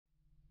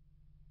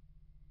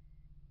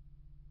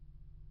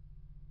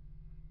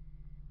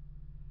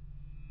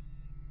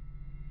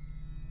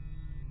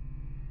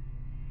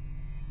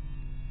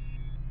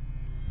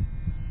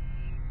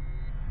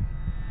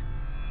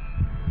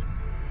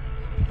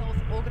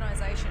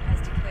Organization has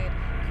declared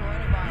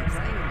coronavirus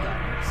a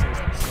global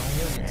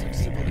Millions of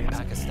people in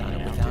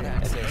Pakistan without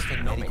access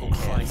to medical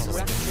crisis.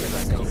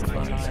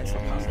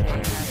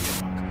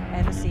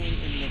 Ever seen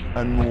in living.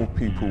 And more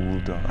people will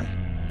die.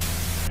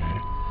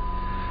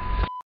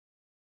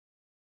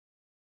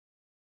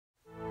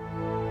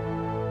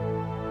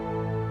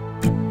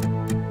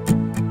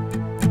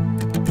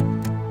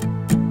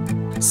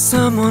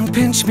 Someone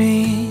pinch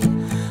me,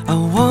 I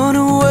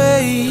wanna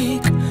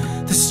wake.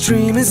 The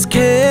stream has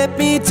kept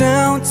me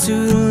down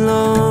too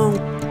long.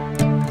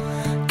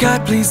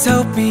 God, please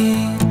help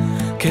me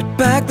get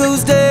back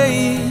those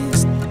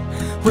days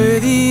where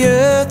the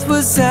earth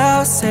was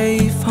our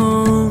safe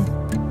home.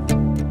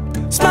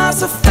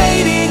 Smiles are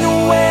fading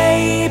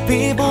away,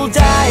 people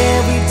die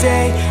every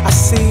day. I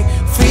see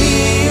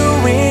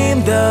fear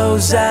in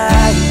those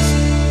eyes.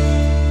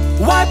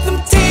 Wipe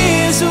them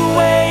tears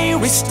away,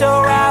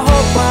 restore our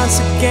hope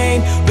once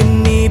again. We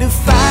need to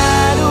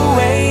find a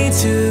way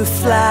to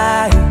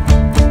fly.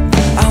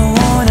 I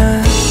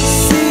wanna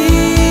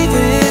see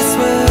this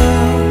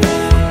world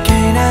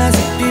again as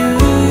a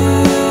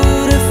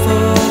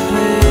beautiful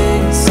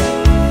place,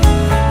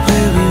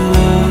 where we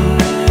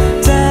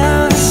walk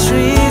down the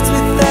streets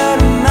without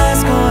a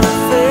mask on our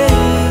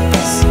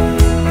face.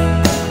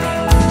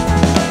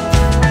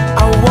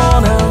 I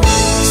wanna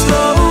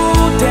slow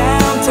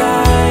down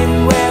time,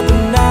 where the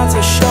nights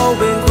are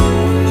showing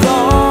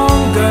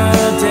longer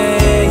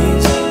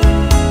days,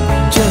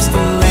 just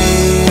to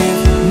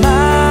live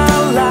my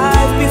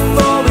life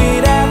before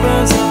it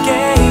happens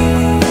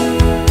again.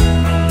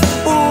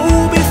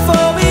 Ooh,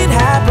 before it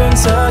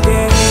happens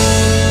again.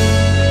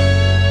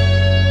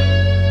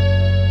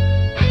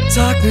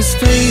 Darkness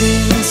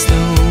fading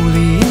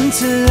slowly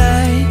into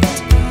light.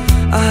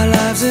 Our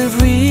lives have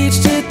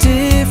reached a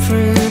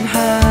different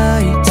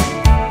height.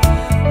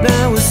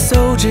 Now we're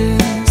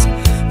soldiers,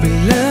 we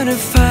learn to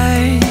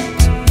fight.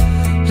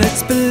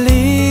 Let's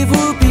believe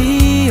we'll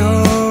be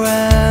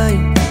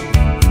alright.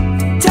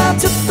 Time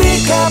to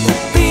pick up the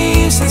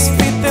pieces,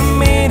 fit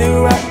them in the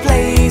right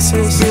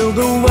places. Build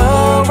a